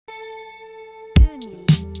Hey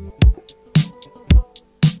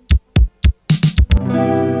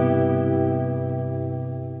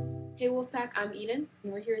Wolfpack, I'm Eden,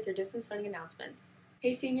 and we're here with your distance learning announcements.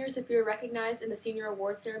 Hey seniors, if you were recognized in the senior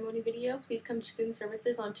award ceremony video, please come to student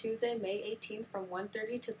services on Tuesday, May 18th from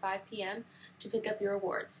 1:30 to 5 p.m. to pick up your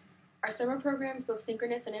awards. Our summer programs, both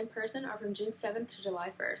synchronous and in person, are from June 7th to July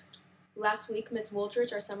 1st. Last week, Ms.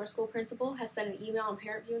 Woolridge, our summer school principal, has sent an email on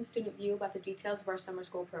parent view and student view about the details of our summer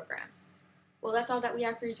school programs. Well, that's all that we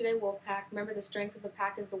have for you today, Wolfpack. Remember, the strength of the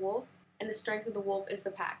pack is the wolf, and the strength of the wolf is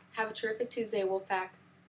the pack. Have a terrific Tuesday, Wolfpack.